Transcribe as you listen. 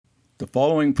The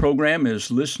following program is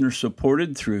listener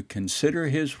supported through Consider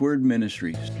His Word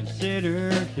Ministries. Consider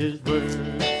His Word.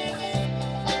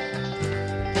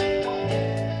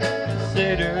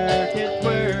 Consider His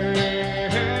Word.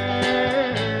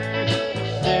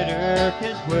 Consider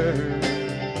His Word.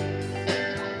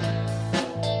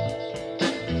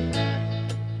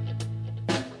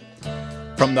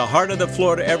 From the heart of the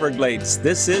Florida Everglades,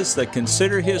 this is the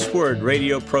Consider His Word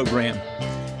radio program.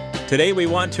 Today we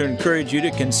want to encourage you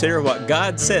to consider what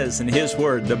God says in His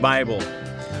Word, the Bible.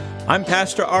 I'm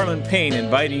Pastor Arlen Payne,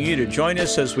 inviting you to join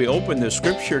us as we open the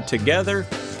Scripture together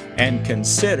and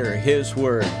consider His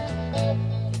Word.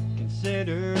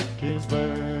 Consider His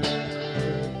Word.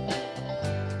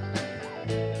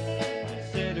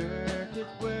 Consider His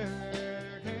Word.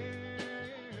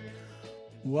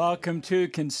 Welcome to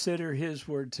Consider His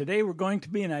Word. Today we're going to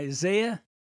be in Isaiah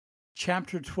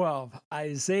chapter 12.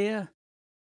 Isaiah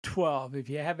 12. If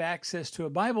you have access to a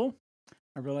Bible,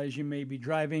 I realize you may be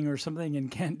driving or something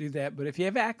and can't do that, but if you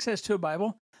have access to a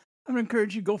Bible, I'm going to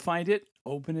encourage you to go find it,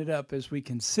 open it up as we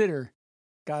consider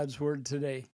God's Word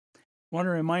today. I want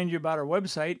to remind you about our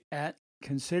website at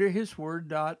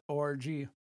considerhisword.org.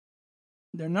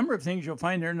 There are a number of things you'll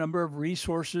find there, a number of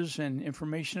resources and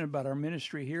information about our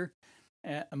ministry here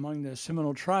among the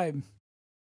Seminole tribe.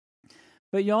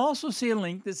 But you'll also see a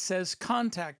link that says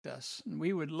contact us. And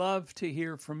we would love to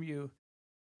hear from you.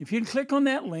 If you'd click on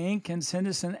that link and send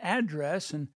us an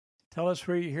address and tell us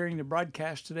where you're hearing the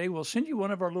broadcast today, we'll send you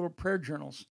one of our little prayer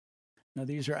journals. Now,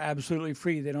 these are absolutely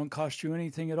free. They don't cost you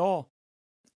anything at all,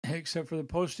 except for the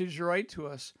postage you write to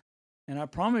us. And I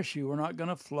promise you, we're not going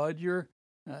to flood your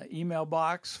email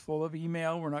box full of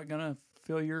email. We're not going to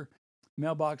fill your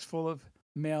mailbox full of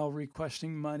mail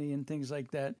requesting money and things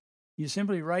like that. You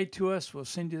simply write to us, we'll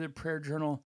send you the prayer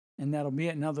journal, and that'll be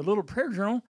it. Now, the little prayer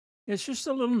journal, it's just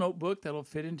a little notebook that'll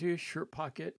fit into your shirt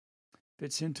pocket,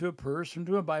 fits into a purse,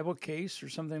 into a Bible case or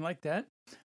something like that.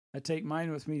 I take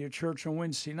mine with me to church on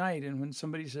Wednesday night, and when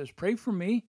somebody says, pray for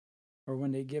me, or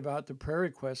when they give out the prayer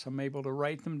requests, I'm able to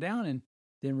write them down and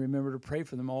then remember to pray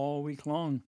for them all week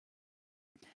long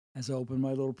as I open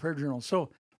my little prayer journal.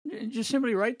 So just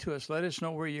simply write to us. Let us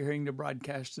know where you're hearing the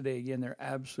broadcast today. Again, they're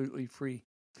absolutely free.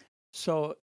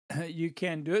 So you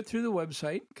can do it through the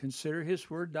website,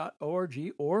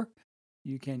 considerhisword.org, or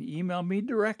you can email me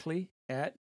directly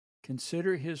at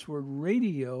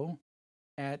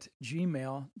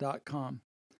considerhiswordradio@gmail.com.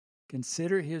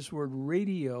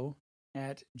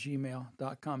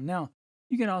 Considerhiswordradio@gmail.com. Now,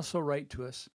 you can also write to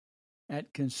us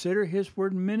at Consider His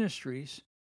Word Ministries,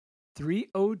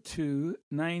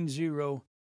 30290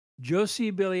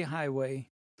 Josie Billy Highway,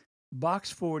 Box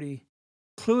 40,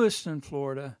 Clewiston,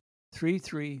 Florida,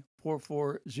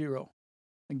 33440.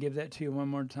 I'll give that to you one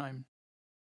more time.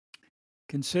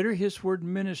 Consider His Word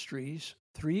Ministries,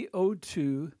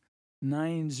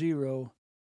 30290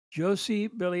 Josie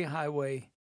Billy Highway,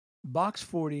 Box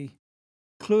 40,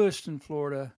 Clewiston,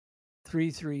 Florida,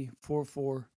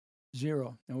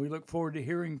 33440. And we look forward to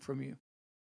hearing from you.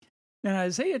 Now,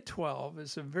 Isaiah 12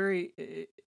 is a very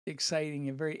exciting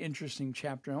and very interesting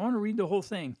chapter. I want to read the whole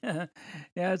thing. Yeah,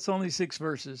 it's only 6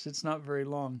 verses. It's not very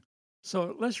long.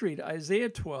 So let's read Isaiah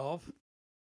 12. The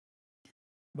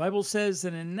Bible says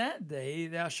that in that day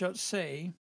thou shalt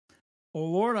say, O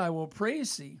Lord, I will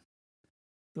praise thee.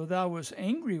 Though thou wast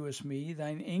angry with me,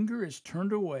 thine anger is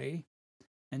turned away,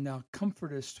 and thou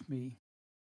comfortest me.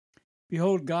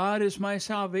 Behold, God is my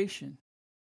salvation.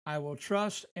 I will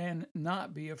trust and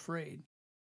not be afraid.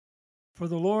 For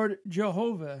the Lord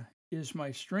Jehovah is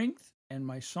my strength and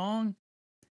my song.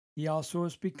 He also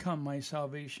has become my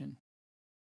salvation.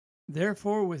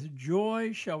 Therefore, with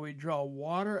joy shall we draw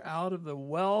water out of the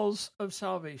wells of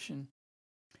salvation.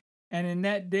 And in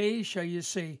that day shall you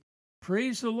say,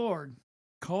 praise the Lord,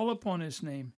 call upon his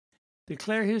name,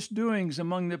 declare his doings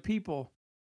among the people,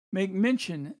 make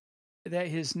mention that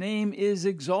his name is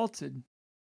exalted.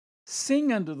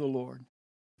 Sing unto the Lord,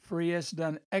 for he has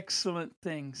done excellent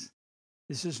things.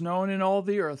 This is known in all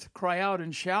the earth. Cry out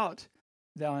and shout,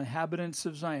 thou inhabitants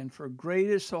of Zion, for great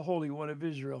is the Holy One of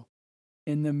Israel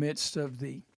in the midst of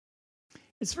thee.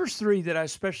 It's verse 3 that I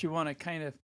especially want to kind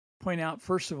of point out,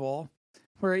 first of all,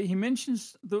 where he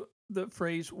mentions the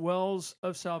phrase wells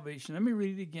of salvation. Let me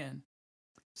read it again.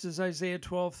 This is Isaiah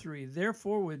 12:3.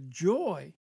 Therefore, with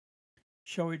joy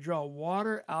shall we draw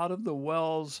water out of the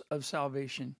wells of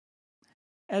salvation.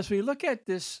 As we look at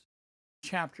this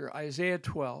chapter, Isaiah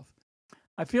 12,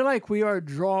 I feel like we are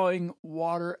drawing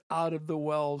water out of the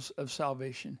wells of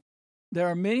salvation. There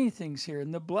are many things here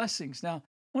and the blessings. Now,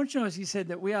 I want you to notice he said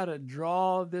that we ought to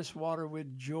draw this water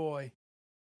with joy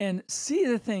and see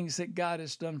the things that God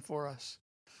has done for us.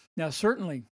 Now,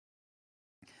 certainly,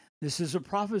 This is a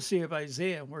prophecy of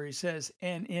Isaiah where he says,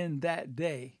 and in that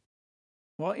day.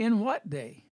 Well, in what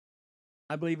day?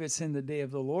 I believe it's in the day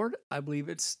of the Lord. I believe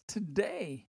it's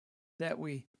today that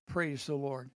we praise the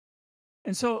Lord.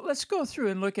 And so let's go through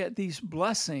and look at these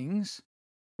blessings,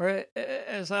 or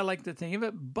as I like to think of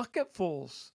it,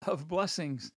 bucketfuls of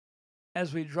blessings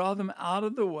as we draw them out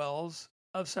of the wells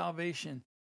of salvation.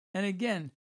 And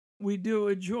again, we do it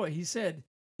with joy. He said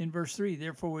in verse 3,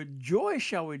 therefore with joy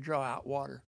shall we draw out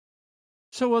water.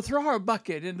 So we'll throw our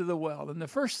bucket into the well, and the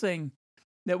first thing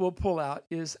that we'll pull out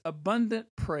is abundant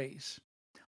praise.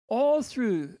 All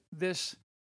through this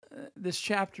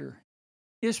chapter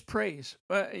is praise.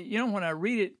 When I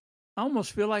read it, I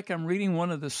almost feel like I'm reading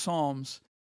one of the Psalms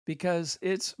because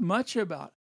it's much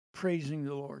about praising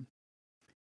the Lord.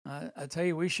 I tell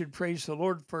you, we should praise the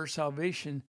Lord for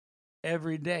salvation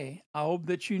every day. I hope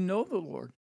that you know the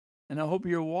Lord, and I hope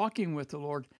you're walking with the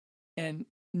Lord. And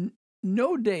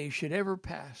no day should ever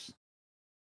pass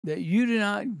that you do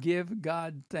not give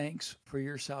God thanks for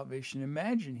your salvation.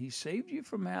 Imagine, He saved you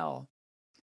from hell.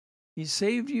 He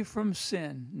saved you from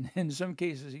sin. In some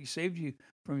cases, He saved you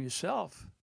from yourself.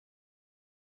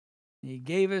 He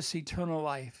gave us eternal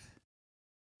life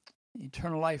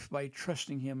by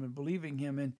trusting Him and believing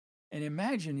Him. And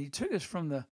imagine, He took us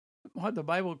from what the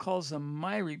Bible calls the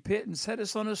miry pit and set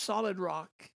us on a solid rock.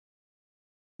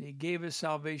 He gave us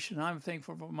salvation. I'm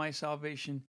thankful for my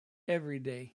salvation every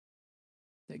day,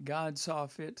 that God saw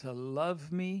fit to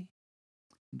love me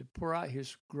and to pour out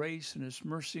His grace and His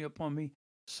mercy upon me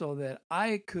so that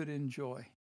I could enjoy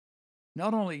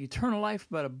not only eternal life,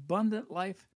 but abundant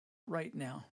life right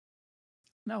now.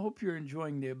 And I hope you're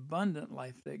enjoying the abundant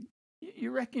life, that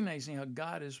you're recognizing how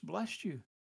God has blessed you,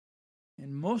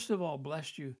 and most of all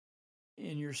blessed you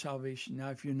in your salvation. Now,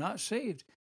 if you're not saved,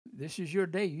 this is your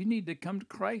day. You need to come to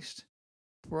Christ.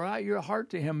 Pour out your heart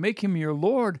to Him. Make Him your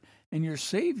Lord and your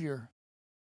Savior,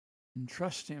 and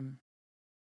trust Him.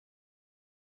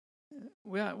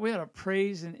 We ought to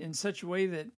praise in such a way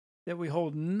that we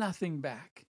hold nothing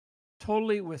back,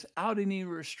 totally without any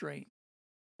restraint.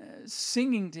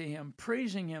 Singing to Him,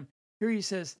 praising Him. Here He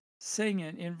says, sing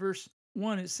it. In verse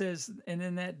 1 it says, and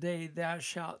in that day thou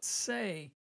shalt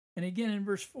say. And again in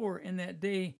verse 4, in that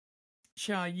day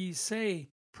shall ye say,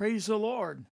 praise the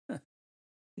Lord.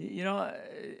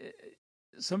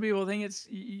 Some people think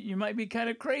you might be kind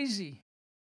of crazy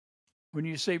when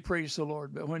you say praise the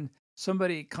Lord. But when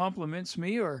somebody compliments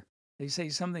me or they say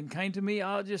something kind to me,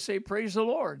 I'll just say praise the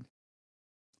Lord.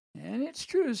 And it's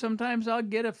true, sometimes I'll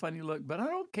get a funny look, but I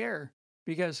don't care,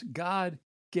 because God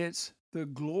gets the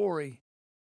glory.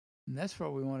 And that's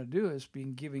what we want to do, is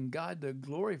giving God the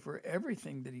glory for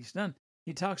everything that He's done.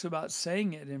 He talks about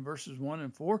saying it in verses 1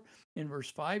 and 4. In verse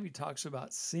 5, He talks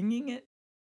about singing it.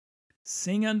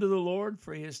 Sing unto the Lord,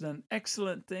 for He has done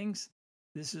excellent things.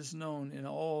 This is known in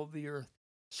all the earth.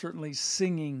 Certainly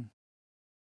singing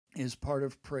is part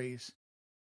of praise.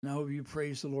 And I hope you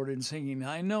praise the Lord in singing.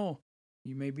 Now, I know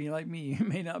you may be like me. You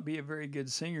may not be a very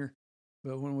good singer,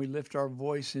 but when we lift our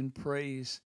voice in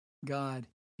praise, God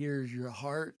hears your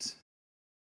heart.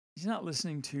 He's not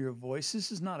listening to your voice.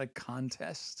 This is not a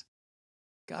contest.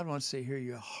 God wants to hear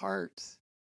your heart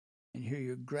and hear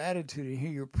your gratitude and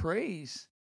hear your praise,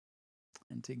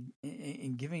 and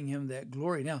in giving Him that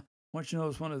glory. Now, I want you to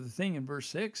notice one other thing in verse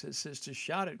 6. It says to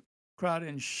shout it, crowd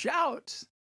and shout,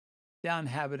 thou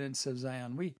inhabitants of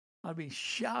Zion. We ought to be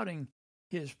shouting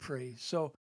His praise.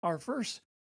 So our first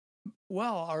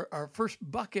first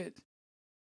bucket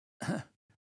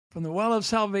from the well of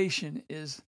salvation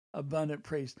is abundant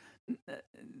praise.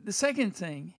 The second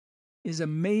thing is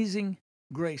amazing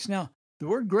grace. Now, the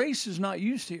word grace is not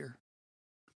used here,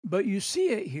 but you see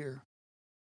it here.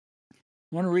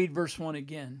 I want to read verse 1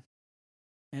 again.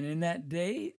 And in that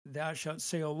day thou shalt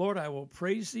say, O Lord, I will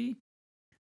praise Thee.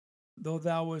 Though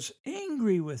Thou wast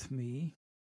angry with me,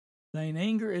 Thine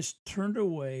anger is turned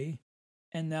away,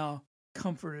 and Thou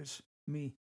comfortest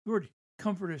me. The word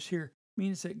comfort us here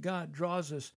means that God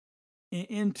draws us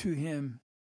into Him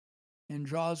and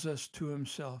draws us to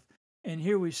Himself. And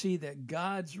here we see that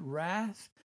God's wrath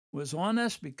was on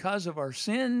us because of our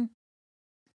sin,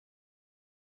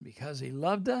 because He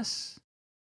loved us,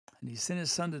 and He sent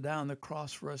His Son to die on the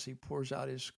cross for us. He pours out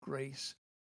His grace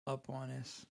upon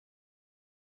us.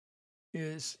 It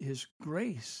is His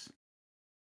grace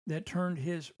that turned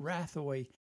His wrath away.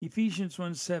 Ephesians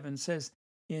 1:7 says,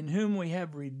 in whom we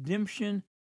have redemption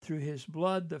through His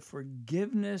blood, the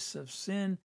forgiveness of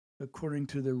sin, according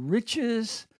to the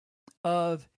riches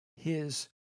of His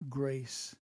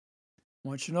grace. I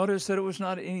want you to notice that it was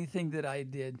not anything that I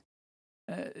did.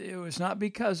 It was not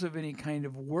because of any kind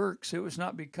of works. It was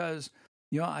not because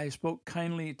I spoke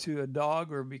kindly to a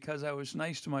dog, or because I was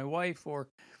nice to my wife, or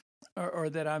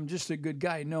that I'm just a good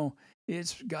guy. No,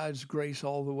 it's God's grace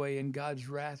all the way, and God's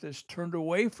wrath is turned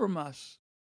away from us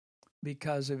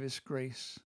because of his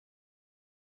grace.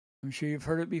 I'm sure you've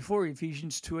heard it before.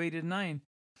 Ephesians 2:8-9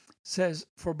 says,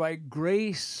 "For by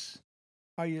grace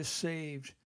are you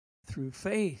saved through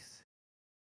faith,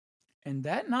 and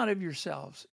that not of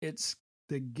yourselves. It's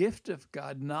the gift of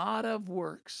God, not of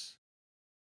works,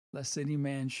 lest any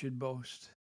man should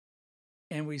boast."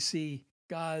 And we see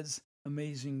God's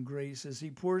amazing grace as he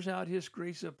pours out his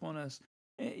grace upon us.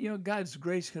 God's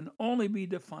grace can only be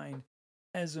defined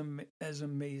as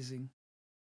amazing.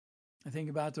 I think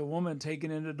about the woman taken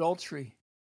in adultery.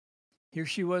 Here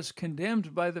she was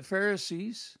condemned by the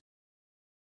Pharisees.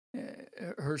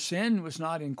 Her sin was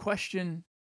not in question.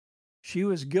 She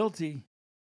was guilty.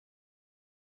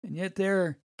 And yet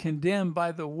they're condemned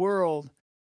by the world.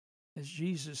 As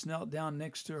Jesus knelt down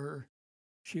next to her,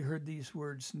 she heard these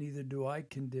words, "Neither do I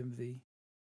condemn thee.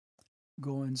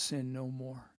 Go and sin no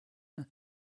more."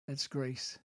 That's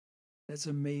grace. That's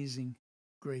amazing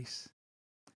grace.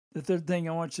 The third thing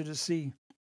I want you to see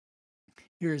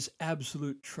here is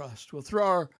absolute trust. We'll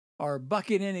throw our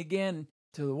bucket in again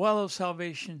to the well of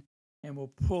salvation, and we'll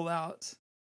pull out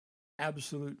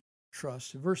absolute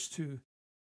trust. Verse 2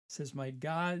 says, "My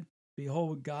God,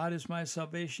 behold, God is my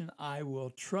salvation. I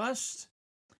will trust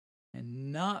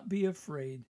and not be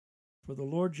afraid. For the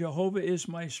Lord Jehovah is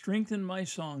my strength and my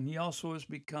song. He also has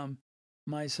become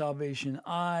my salvation.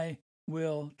 I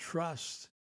will trust."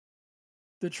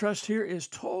 The trust here is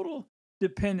total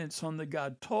dependence on the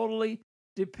God, totally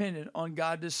dependent on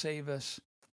God to save us.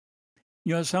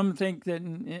 Some think that,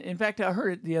 in fact, I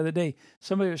heard it the other day.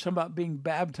 Somebody was talking about being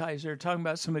baptized. They were talking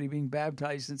about somebody being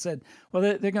baptized and said, well,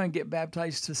 they're going to get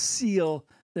baptized to seal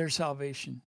their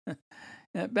salvation.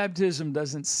 Baptism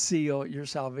doesn't seal your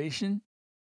salvation.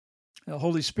 The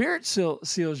Holy Spirit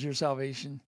seals your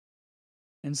salvation.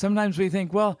 And sometimes we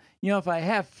think, well, if I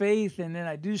have faith and then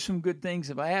I do some good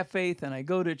things, if I have faith and I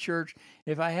go to church,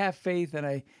 if I have faith and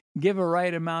I give a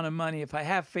right amount of money, if I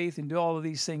have faith and do all of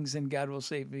these things, then God will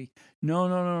save me.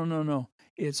 No.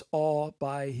 It's all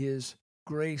by his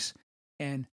grace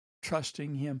and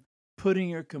trusting him, putting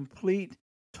your complete,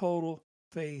 total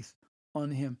faith on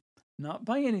him. Not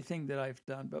by anything that I've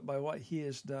done, but by what he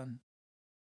has done.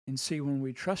 And see, when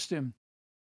we trust him,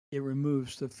 it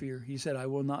removes the fear. He said, "I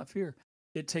will not fear."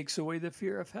 It takes away the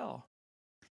fear of hell.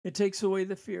 It takes away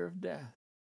the fear of death.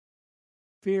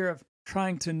 Fear of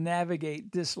trying to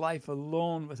navigate this life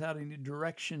alone without any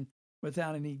direction,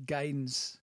 without any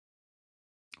guidance.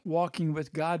 Walking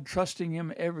with God, trusting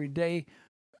him every day,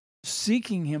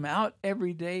 seeking him out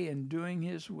every day, and doing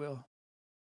his will.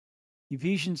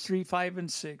 Ephesians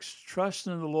 3:5-6. "Trust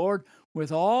in the Lord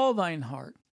with all thine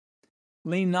heart.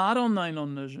 Lean not on thine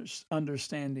own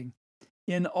understanding.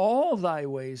 In all thy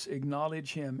ways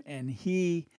acknowledge him, and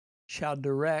he shall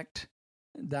direct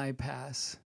thy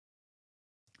paths."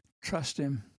 Trust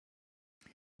him.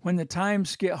 When the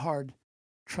times get hard,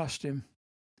 trust him.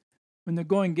 When the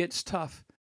going gets tough,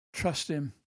 trust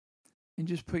him. And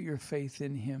just put your faith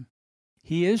in him.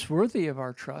 He is worthy of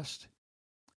our trust.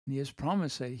 And he has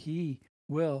promised that he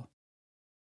will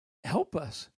help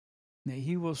us, that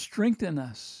he will strengthen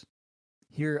us.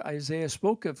 Here Isaiah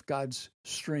spoke of God's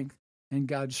strength and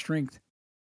God's strength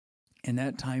in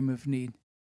that time of need.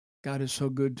 God is so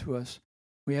good to us.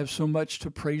 We have so much to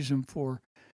praise him for.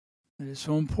 It is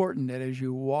so important that as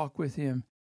you walk with him,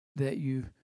 that you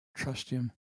trust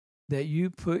him, that you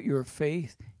put your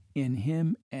faith in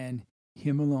him and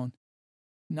him alone.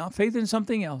 Not faith in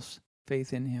something else,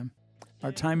 faith in him.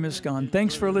 Our time is gone.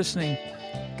 Thanks for listening.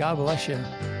 God bless you.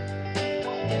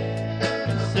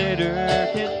 Consider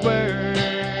his word.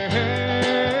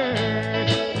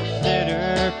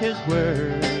 Consider his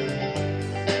word.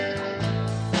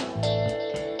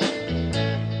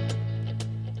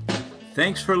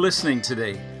 Thanks for listening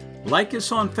today. Like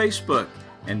us on Facebook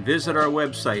and visit our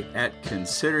website at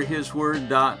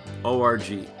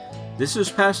considerhisword.org. This is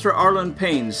Pastor Arlen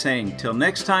Payne saying, till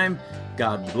next time,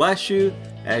 God bless you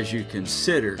as you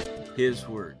consider his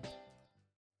word.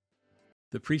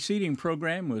 The preceding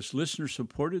program was listener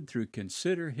supported through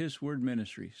Consider His Word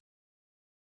Ministries.